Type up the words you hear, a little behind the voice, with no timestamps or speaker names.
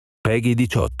PEGI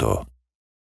 18.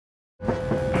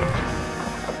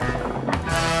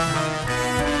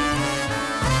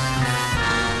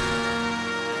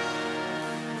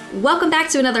 Welcome back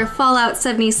to another Fallout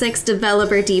 76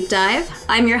 Developer Deep Dive.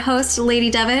 I'm your host,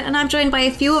 Lady Devin, and I'm joined by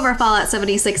a few of our Fallout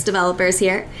 76 developers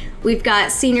here. We've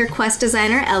got Senior Quest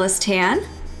Designer Ellys Tan.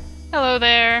 Hello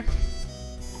there.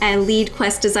 And Lead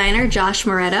Quest Designer Josh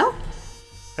Moretto.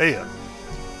 Hey.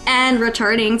 And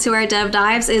returning to our Dev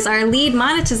Dives is our Lead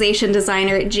Monetization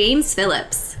Designer James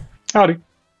Phillips. Howdy.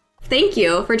 Thank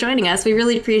you for joining us. We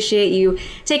really appreciate you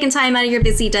taking time out of your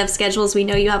busy dev schedules. We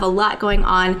know you have a lot going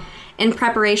on in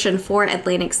preparation for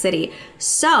Atlantic City.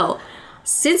 So,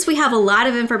 since we have a lot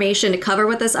of information to cover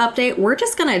with this update, we're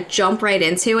just going to jump right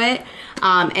into it.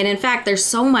 And in fact, there's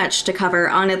so much to cover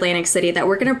on Atlantic City that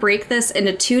we're going to break this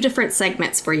into two different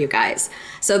segments for you guys.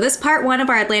 So this part one of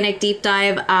our Atlantic Deep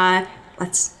Dive,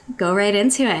 let's go right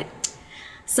into it.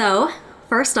 So,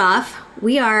 first off,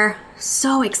 we are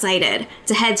so excited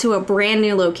to head to a brand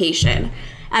new location.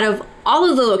 Out of all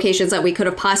of the locations that we could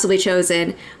have possibly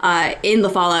chosen in the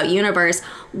Fallout universe,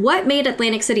 what made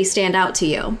Atlantic City stand out to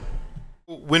you?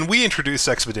 When we introduced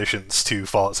expeditions to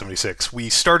Fallout 76, we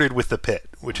started with the Pit,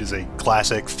 which is a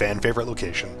classic fan-favorite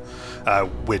location,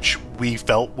 which we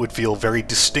felt would feel very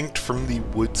distinct from the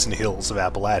woods and hills of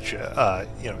Appalachia.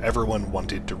 Everyone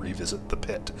wanted to revisit the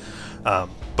Pit.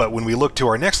 But when we looked to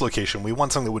our next location, we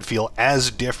want something that would feel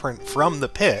as different from the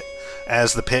Pit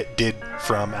as the Pit did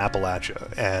from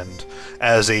Appalachia. And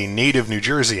as a native New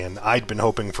Jerseyan, I'd been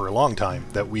hoping for a long time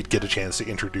that we'd get a chance to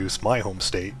introduce my home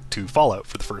state to Fallout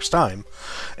for the first time,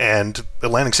 and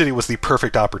Atlantic City was the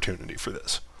perfect opportunity for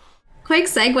this. Quick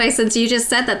segue, since you just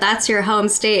said that that's your home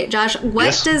state. Josh,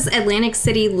 what does Atlantic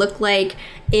City look like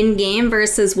in-game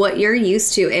versus what you're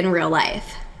used to in real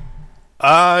life?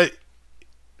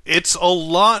 It's a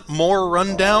lot more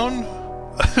rundown,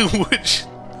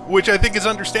 which I think is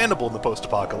understandable in the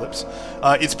post-apocalypse.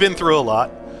 It's been through a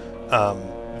lot.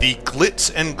 The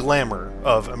glitz and glamour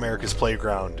of America's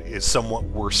Playground is somewhat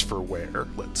worse for wear,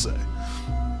 let's say.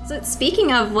 So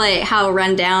speaking of how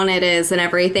run down it is and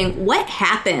everything, what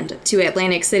happened to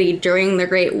Atlantic City during the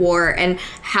Great War, and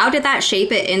how did that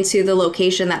shape it into the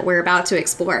location that we're about to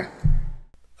explore?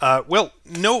 Well,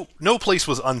 no place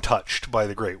was untouched by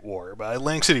the Great War, but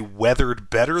Atlantic City weathered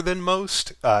better than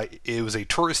most. It was a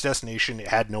tourist destination. It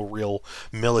had no real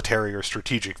military or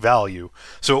strategic value,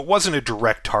 so it wasn't a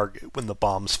direct target when the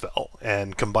bombs fell,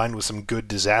 and combined with some good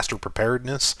disaster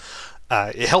preparedness,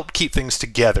 it helped keep things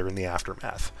together in the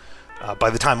aftermath. By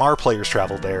the time our players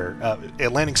traveled there,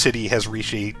 Atlantic City has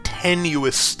reached a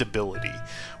tenuous stability,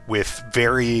 with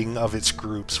varying of its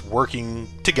groups working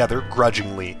together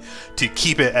grudgingly to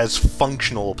keep it as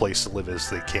functional a place to live as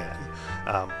they can.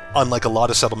 Unlike a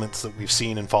lot of settlements that we've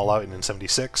seen in Fallout and in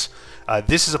 76,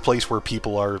 this is a place where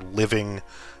people are living,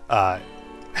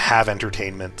 have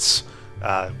entertainments,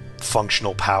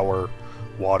 functional power,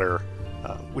 water,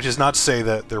 which is not to say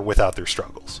that they're without their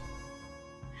struggles.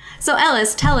 So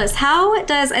Ellys, tell us, how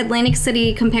does Atlantic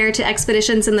City compare to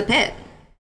Expeditions in the Pit?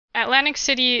 Atlantic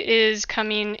City is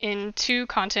coming in 2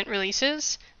 content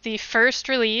releases. The first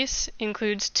release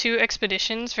includes 2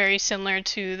 expeditions very similar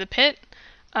to the Pit,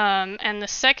 and the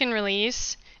second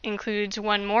release includes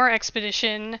 1 more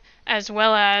expedition as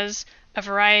well as a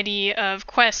variety of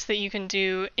quests that you can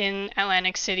do in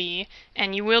Atlantic City,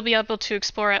 and you will be able to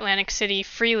explore Atlantic City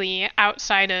freely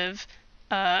outside of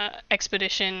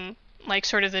expedition, like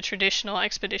sort of the traditional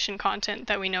expedition content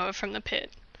that we know of from the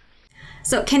Pit.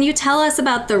 So can you tell us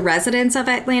about the residents of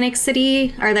Atlantic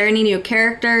City? Are there any new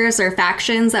characters or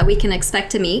factions that we can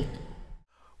expect to meet?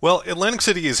 Well, Atlantic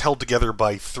City is held together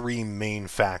by 3 main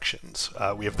factions.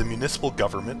 We have the municipal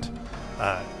government,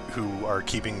 who are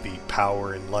keeping the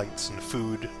power and lights and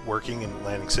food working in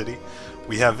Atlantic City.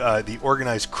 We have the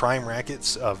organized crime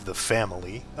rackets of the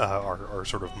family, our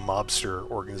sort of mobster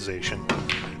organization.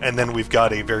 And then we've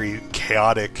got a very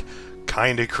chaotic,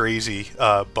 kind of crazy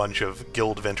bunch of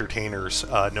guild of entertainers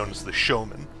known as the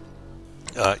Showmen.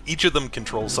 Each of them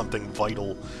controls something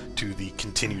vital to the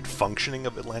continued functioning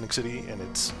of Atlantic City and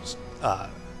its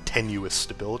tenuous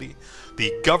stability.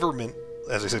 The government,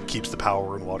 as I said, keeps the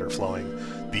power and water flowing.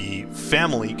 The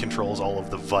family controls all of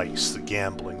the vice, the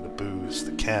gambling, the booze,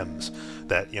 the chems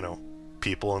that,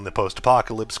 people in the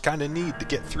post-apocalypse kind of need to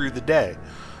get through the day.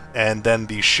 And then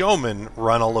the showmen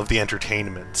run all of the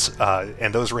entertainments,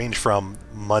 and those range from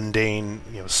mundane,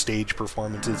 stage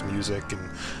performances, music, and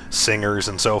singers,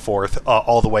 and so forth,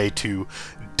 all the way to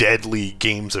deadly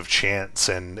games of chance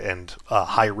and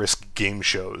high-risk game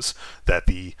shows that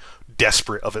the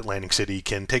desperate of Atlantic City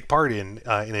can take part in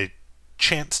a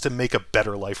chance to make a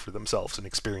better life for themselves and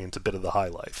experience a bit of the high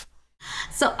life.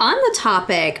 So on the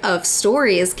topic of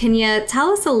stories, can you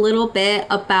tell us a little bit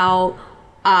about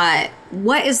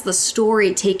what is the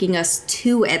story taking us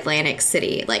to Atlantic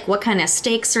City? Like, what kind of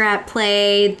stakes are at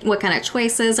play? What kind of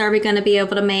choices are we going to be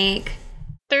able to make?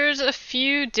 There's a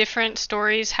few different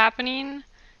stories happening.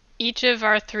 Each of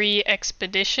our 3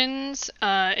 expeditions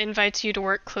invites you to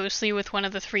work closely with one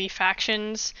of the 3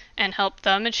 factions and help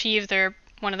them achieve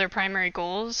one of their primary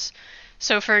goals.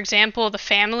 So for example, the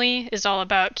family is all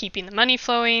about keeping the money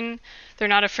flowing. They're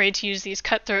not afraid to use these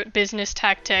cutthroat business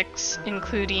tactics,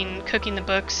 including cooking the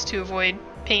books to avoid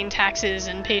paying taxes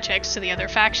and paychecks to the other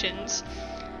factions.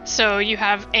 So you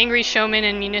have angry showmen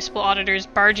and municipal auditors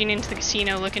barging into the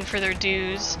casino looking for their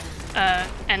dues,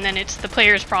 and then it's the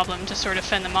player's problem to sort of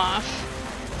fend them off.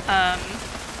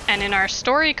 And in our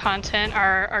story content,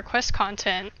 our quest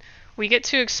content, we get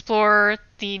to explore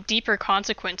the deeper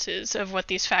consequences of what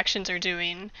these factions are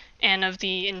doing and of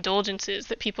the indulgences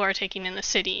that people are taking in the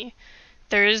city.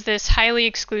 There is this highly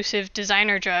exclusive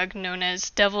designer drug known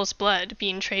as Devil's Blood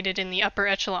being traded in the upper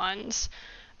echelons.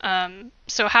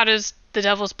 So how does the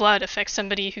Devil's Blood affect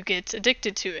somebody who gets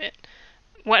addicted to it?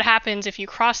 What happens if you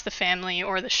cross the family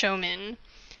or the showman?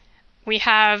 We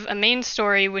have a main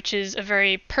story, which is a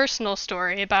very personal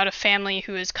story about a family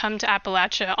who has come to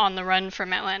Appalachia on the run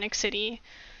from Atlantic City.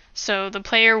 So the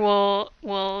player will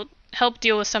help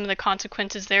deal with some of the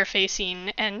consequences they're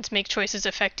facing and make choices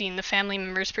affecting the family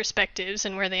members' perspectives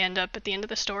and where they end up at the end of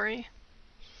the story.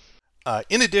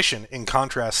 In addition, in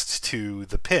contrast to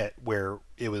the Pit, where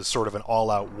it was sort of an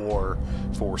all-out war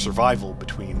for survival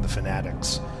between the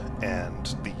fanatics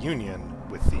and the Union,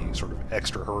 with the sort of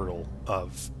extra hurdle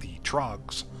of the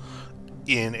Trogs,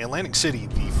 in Atlantic City,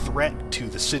 the threat to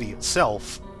the city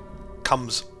itself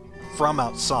comes from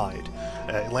outside.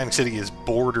 Atlantic City is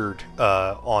bordered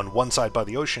on one side by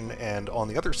the ocean and on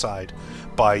the other side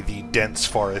by the dense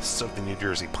forests of the New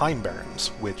Jersey Pine Barrens,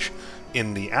 which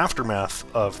in the aftermath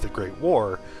of the Great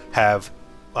War have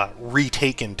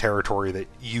retaken territory that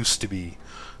used to be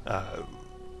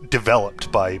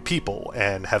developed by people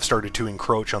and have started to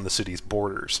encroach on the city's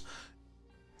borders.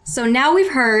 So now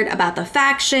we've heard about the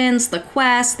factions, the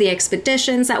quests, the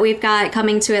expeditions that we've got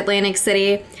coming to Atlantic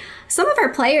City. Some of our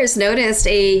players noticed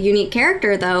a unique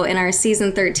character, though, in our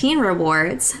Season 13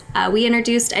 rewards. We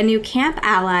introduced a new camp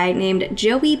ally named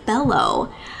Joey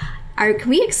Bello. Can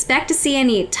we expect to see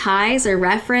any ties or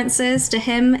references to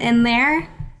him in there?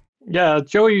 Yeah,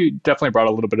 Joey definitely brought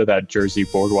a little bit of that Jersey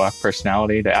boardwalk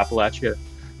personality to Appalachia.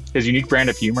 His unique brand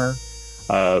of humor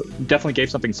definitely gave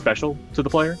something special to the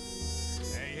player.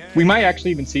 We might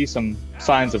actually even see some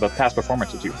signs of a past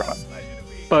performance or two from him.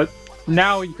 But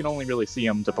now you can only really see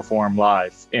him to perform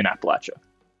live in Appalachia.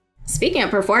 Speaking of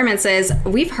performances,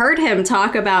 we've heard him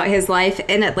talk about his life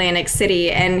in Atlantic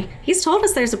City, and he's told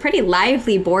us there's a pretty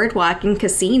lively boardwalk and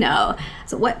casino.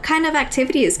 So what kind of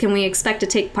activities can we expect to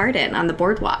take part in on the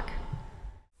boardwalk?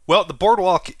 Well, the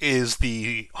boardwalk is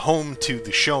the home to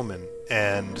the showmen,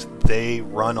 and they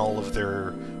run all of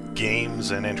their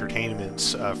games and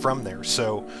entertainments from there.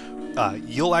 So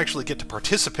you'll actually get to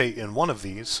participate in one of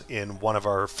these in one of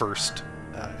our first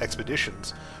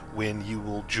expeditions, when you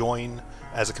will join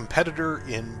as a competitor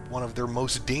in one of their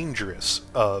most dangerous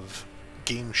of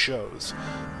game shows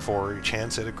for a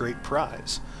chance at a great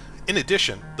prize. In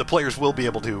addition, the players will be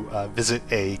able to visit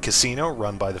a casino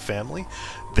run by the family.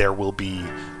 There will be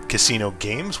casino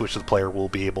games, which the player will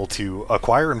be able to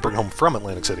acquire and bring home from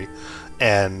Atlantic City,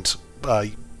 and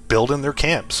build in their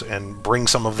camps and bring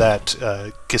some of that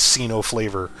casino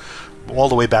flavor all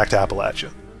the way back to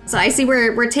Appalachia. So I see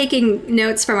we're taking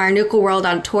notes from our Nuka World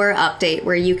on Tour update,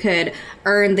 where you could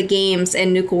earn the games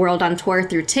in Nuka World on Tour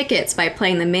through tickets by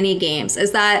playing the mini games.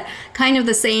 Is that kind of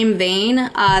the same vein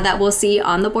that we'll see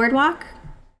on the boardwalk?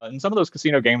 And some of those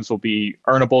casino games will be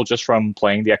earnable just from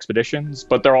playing the expeditions,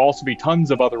 but there will also be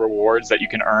tons of other rewards that you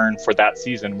can earn for that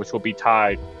season, which will be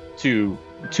tied to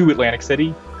Atlantic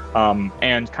City,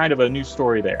 and kind of a new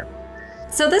story there.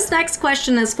 So this next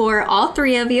question is for all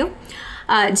 3 of you.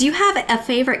 Do you have a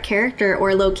favorite character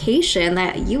or location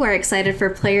that you are excited for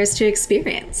players to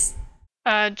experience?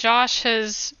 Josh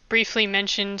has briefly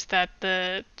mentioned that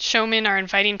the showmen are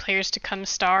inviting players to come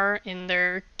star in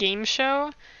their game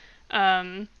show.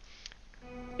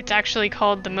 It's actually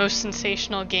called The Most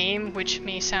Sensational Game, which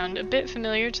may sound a bit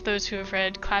familiar to those who have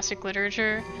read classic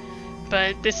literature.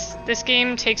 But this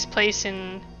game takes place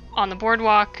on the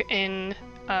boardwalk in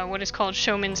what is called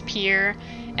Showman's Pier,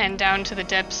 and down to the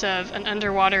depths of an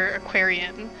underwater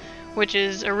aquarium, which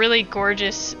is a really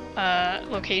gorgeous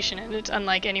location, and it's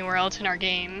unlike anywhere else in our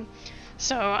game.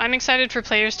 So I'm excited for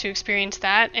players to experience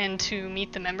that and to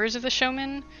meet the members of the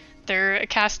Showmen. They're a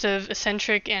cast of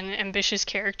eccentric and ambitious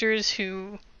characters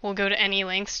who will go to any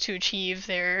lengths to achieve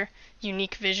their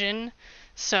unique vision,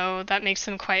 so that makes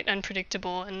them quite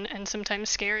unpredictable and sometimes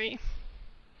scary.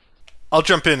 I'll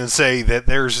jump in and say that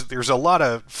there's a lot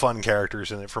of fun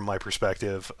characters in it from my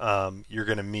perspective. You're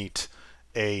going to meet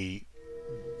a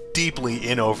deeply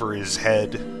in over his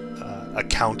head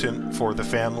accountant for the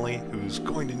family who's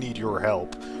going to need your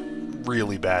help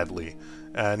really badly,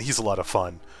 and he's a lot of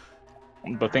fun.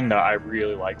 The thing that I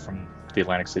really like from the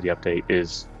Atlantic City update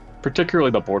is particularly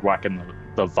the boardwalk and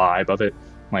the vibe of it.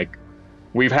 Like,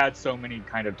 we've had so many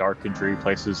kind of dark and dreary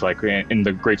places, like in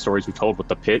the great stories we told with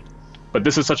the pit, but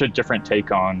this is such a different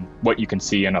take on what you can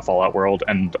see in a Fallout world,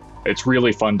 and it's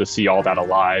really fun to see all that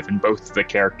alive in both the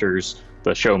characters,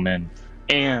 the showmen,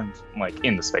 and like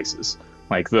in the spaces.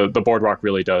 Like the boardwalk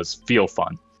really does feel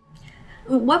fun.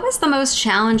 What was the most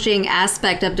challenging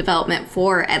aspect of development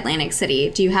for Atlantic City?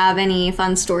 Do you have any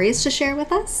fun stories to share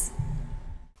with us?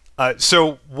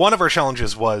 So one of our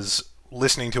challenges was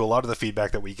listening to a lot of the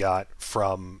feedback that we got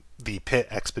from the pit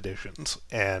expeditions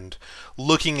and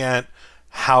looking at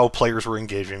how players were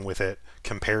engaging with it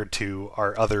compared to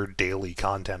our other daily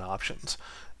content options.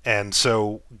 And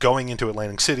so going into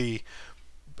Atlantic City,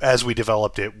 as we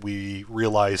developed it, we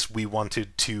realized we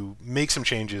wanted to make some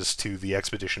changes to the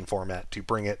expedition format to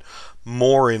bring it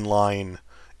more in line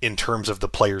in terms of the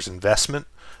player's investment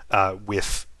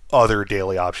with other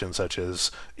daily options such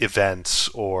as events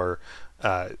or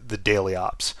the daily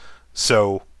ops.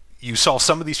 So you saw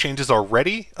some of these changes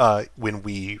already when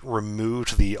we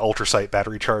removed the ultrasight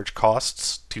battery charge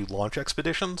costs to launch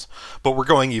expeditions, but we're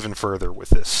going even further with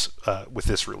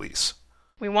this release.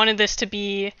 We wanted this to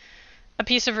be a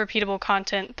piece of repeatable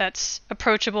content that's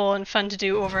approachable and fun to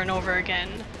do over and over again,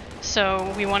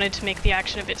 so we wanted to make the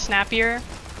action a bit snappier.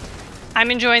 I'm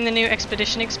enjoying the new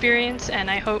expedition experience, and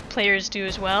I hope players do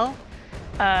as well.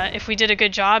 If we did a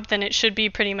good job, then it should be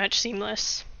pretty much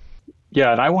seamless.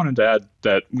 Yeah, and I wanted to add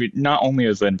that we not only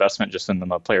is the investment just in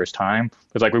the player's time,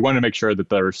 but like we wanted to make sure that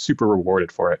they're super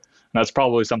rewarded for it. And that's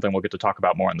probably something we'll get to talk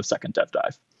about more in the second dev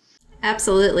dive.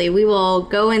 Absolutely. We will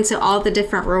go into all the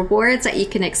different rewards that you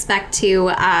can expect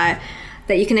to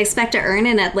earn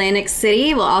in Atlantic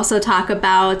City. We'll also talk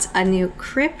about a new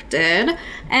cryptid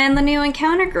and the new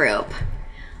encounter group.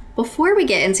 Before we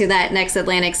get into that next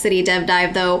Atlantic City dev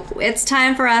dive, though, it's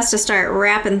time for us to start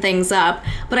wrapping things up.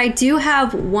 But I do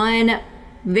have one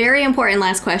very important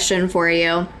last question for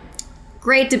you.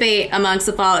 Great debate amongst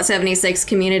the Fallout 76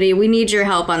 community. We need your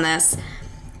help on this.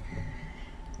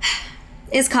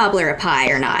 Is cobbler a pie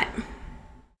or not?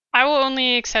 I will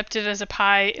only accept it as a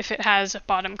pie if it has a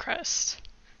bottom crust,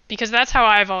 because that's how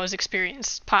I've always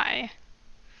experienced pie.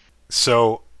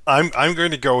 So I'm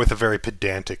going to go with a very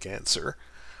pedantic answer.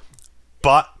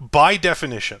 But by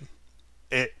definition,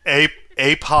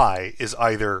 a pie is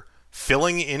either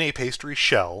filling in a pastry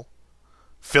shell,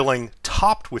 filling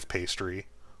topped with pastry,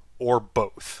 or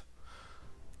both.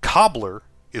 Cobbler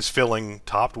is filling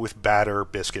topped with batter,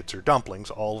 biscuits, or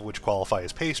dumplings, all of which qualify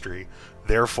as pastry.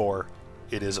 Therefore,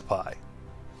 it is a pie.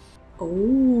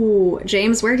 Oh,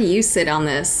 James, where do you sit on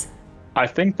this? I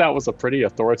think that was a pretty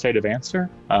authoritative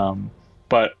answer,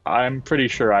 but I'm pretty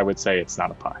sure I would say it's not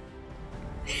a pie.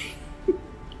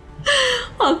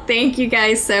 Well, thank you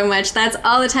guys so much. That's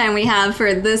all the time we have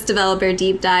for this developer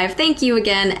deep dive. Thank you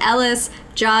again, Ellys,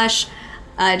 Josh,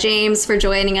 James, for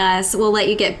joining us. We'll let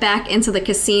you get back into the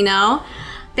casino.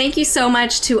 Thank you so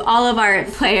much to all of our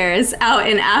players out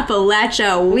in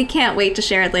Appalachia. We can't wait to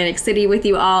share Atlantic City with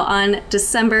you all on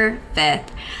December 5th.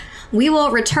 We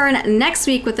will return next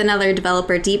week with another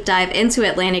developer deep dive into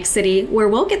Atlantic City, where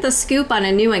we'll get the scoop on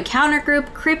a new encounter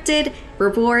group, cryptid,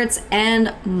 rewards,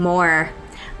 and more.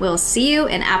 We'll see you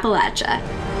in Appalachia.